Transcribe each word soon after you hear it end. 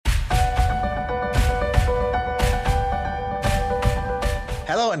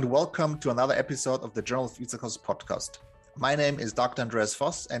Hello and welcome to another episode of the Journal of Ithacos podcast. My name is Dr. Andreas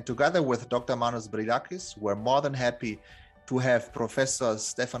Voss, and together with Dr. Manos Bridakis, we're more than happy to have Professor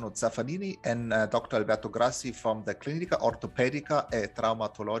Stefano Zaffanini and Dr. Alberto Grassi from the Clinica Ortopedica e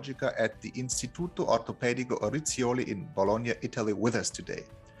Traumatologica at the Istituto Ortopedico Orizioli in Bologna, Italy with us today.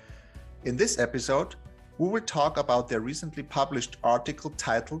 In this episode, we will talk about their recently published article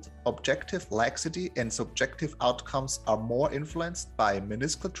titled Objective Laxity and Subjective Outcomes Are More Influenced by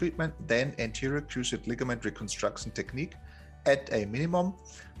Meniscal Treatment Than Anterior Cruciate Ligament Reconstruction Technique at a minimum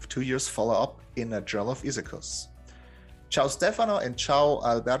of 2 years follow-up in a Journal of Ithacos. Ciao Stefano and ciao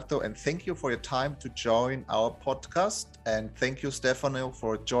Alberto, and thank you for your time to join our podcast. And thank you Stefano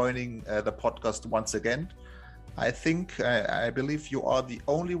for joining the podcast once again. I believe you are the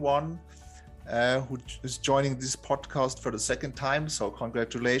only one who is joining this podcast for the second time. So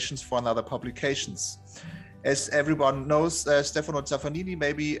congratulations for another publications. As everyone knows, Stefano Zaffanini,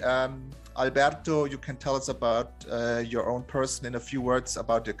 maybe Alberto, you can tell us about your own person in a few words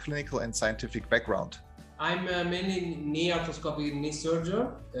about your clinical and scientific background. I'm mainly knee arthroscopic knee surgeon.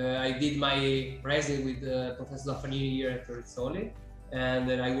 I did my residency with Professor Zaffanini here at Rizzoli, and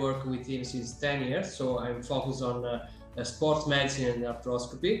then I work with him since 10 years. So I'm focused on sports medicine and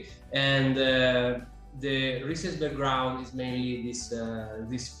arthroscopy, and the research background is mainly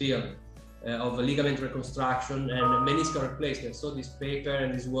this field of ligament reconstruction and meniscal replacement. So this paper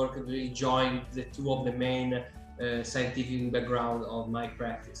and this work really joined the two of the main scientific background of my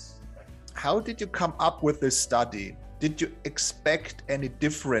practice. How did you come up with this study? Did you expect any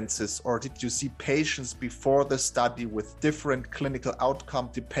differences, or did you see patients before the study with different clinical outcome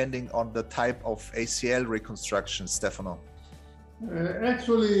depending on the type of ACL reconstruction, Stefano?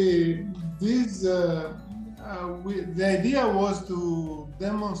 Actually, the idea was to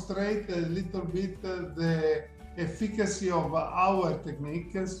demonstrate a little bit the efficacy of our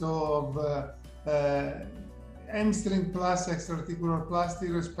technique, so of hamstring plus extraarticular plasty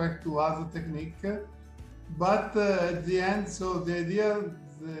respect to other technique. But at the end, so the idea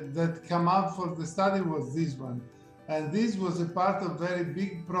that came up for the study was this one. And this was a part of very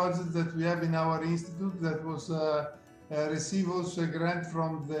big project that we have in our institute that was received also a grant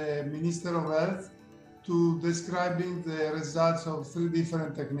from the Minister of Health to describing the results of 3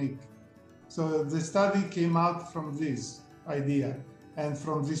 different techniques. So the study came out from this idea and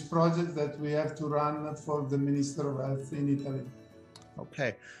from this project that we have to run for the Minister of Health in Italy.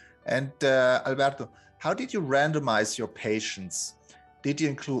 Okay. And Alberto, how did you randomize your patients? Did you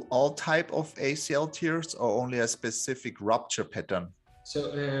include all type of ACL tears or only a specific rupture pattern?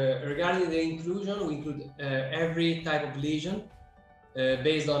 So regarding the inclusion, we include every type of lesion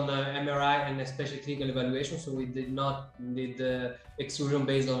based on MRI and especially clinical evaluation. So we did not need exclusion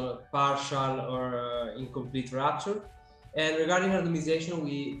based on partial or incomplete rupture. And regarding randomization,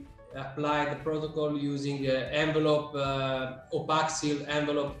 we apply the protocol using envelope, opaque seal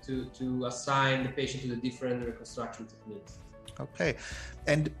envelope to assign the patient to the different reconstruction techniques. Okay.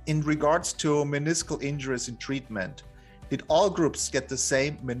 And in regards to meniscal injuries in treatment, did all groups get the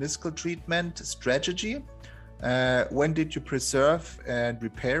same meniscal treatment strategy? When did you preserve and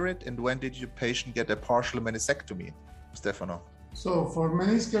repair it? And when did your patient get a partial meniscectomy, Stefano? So for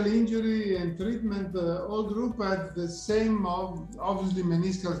meniscal injury and treatment, all group had the same, obviously,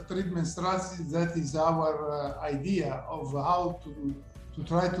 meniscal treatment strategy. That is our idea of how to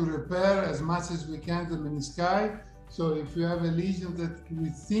try to repair as much as we can the menisci. So if you have a lesion that we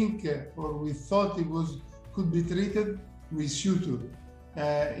think or we thought could be treated, we suture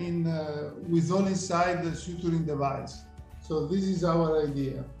with all inside the suturing device. So this is our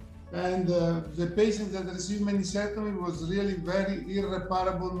idea. And the patient that received meniscectomy was really very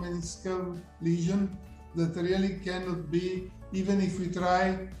irreparable meniscal lesion that really cannot be, even if we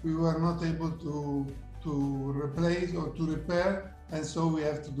try, we were not able to replace or to repair. And so we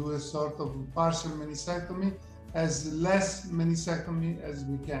have to do a sort of partial meniscectomy, as less meniscectomy as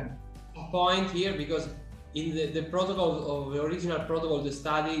we can. Point here, because in the protocol of the original protocol, the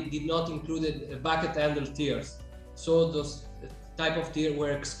study did not include bucket handle tears. So those type of tear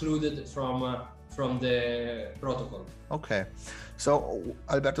were excluded from the protocol. Okay, so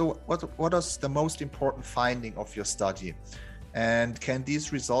Alberto, what is the most important finding of your study, and can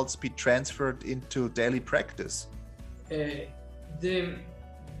these results be transferred into daily practice? As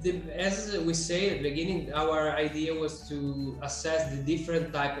we say at the beginning, our idea was to assess the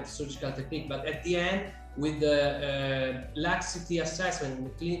different type of surgical technique, but at the end, with the laxity assessment, the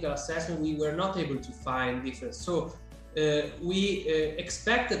clinical assessment, we were not able to find difference. So we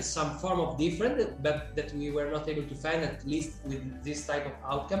expected some form of difference, but that we were not able to find, at least with this type of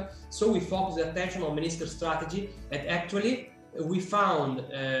outcome. So we focused the attention on meniscal strategy, and actually we found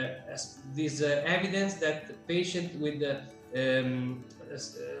this evidence that the patient with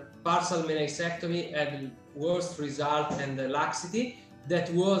partial meniscectomy had worse result and laxity that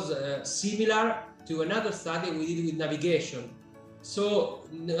was similar to another study we did with navigation. So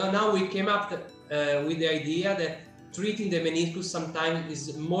now we came up with the idea that treating the meniscus sometimes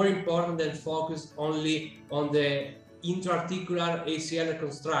is more important than focus only on the intra-articular ACL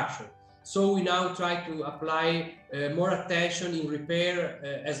reconstruction. So we now try to apply more attention in repair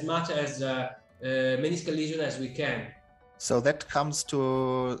as much as meniscal lesion as we can. So that comes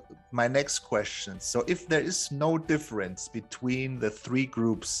to my next question. So if there is no difference between the three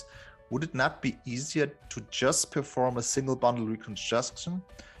groups, would it not be easier to just perform a single bundle reconstruction?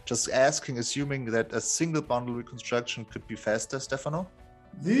 Just assuming that a single bundle reconstruction could be faster, Stefano?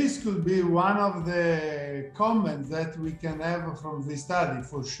 This could be one of the comments that we can have from the study,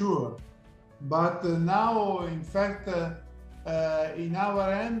 for sure. But now, in fact, in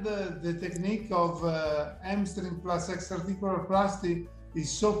our end, the technique of hamstring plus extra-articular is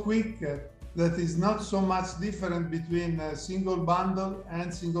so quick that is not so much different between single bundle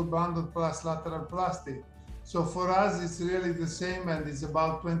and single bundle plus lateral plasty. So for us, it's really the same, and it's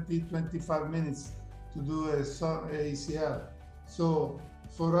about 20-25 minutes to do a ACL. So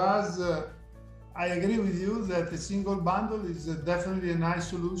for us, I agree with you that a single bundle is definitely a nice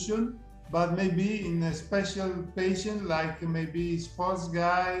solution, but maybe in a special patient, like maybe sports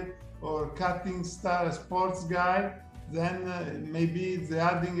guy or cutting star sports guy, then maybe the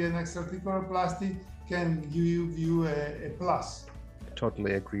adding an extra-articular plasty can give you a plus. I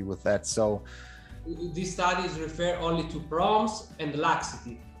totally agree with that. So these studies refer only to proms and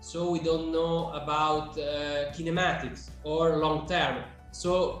laxity, so we don't know about kinematics or long term.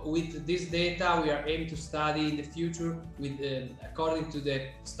 So with this data, we are aiming to study in the future with, according to the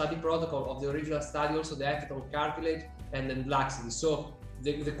study protocol of the original study, also the effect on cartilage and then laxity. So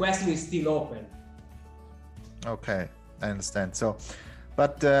the question is still open. Okay, I understand. So,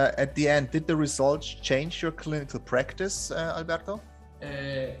 but at the end, did the results change your clinical practice, Alberto?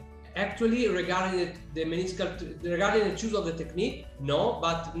 Actually, regarding regarding the choose of the technique, no.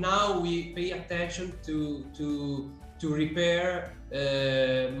 But now we pay attention to repair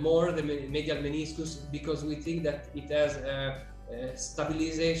more the medial meniscus, because we think that it has a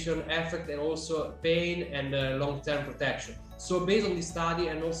stabilization effect and also pain and long-term protection. So based on this study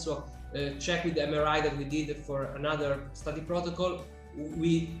and also check with the MRI that we did for another study protocol,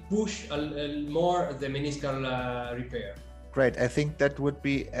 we push more the meniscal repair. Great. I think that would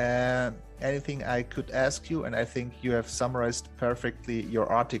be anything I could ask you, and I think you have summarized perfectly your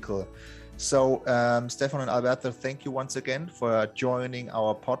article. So, Stefano and Alberto, thank you once again for joining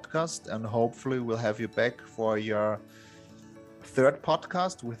our podcast, and hopefully we'll have you back for your third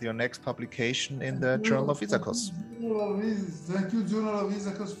podcast with your next publication in the Journal of Isacos. Thank you, Journal of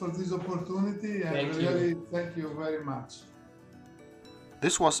Isacos, for this opportunity, and thank you very much.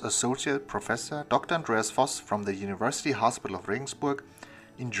 This was Associate Professor Dr. Andreas Voss from the University Hospital of Regensburg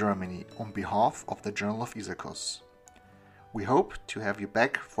in Germany on behalf of the Journal of Isacos. We hope to have you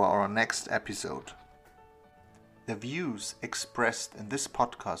back for our next episode. The views expressed in this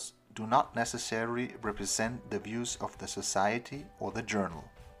podcast do not necessarily represent the views of the Society or the Journal.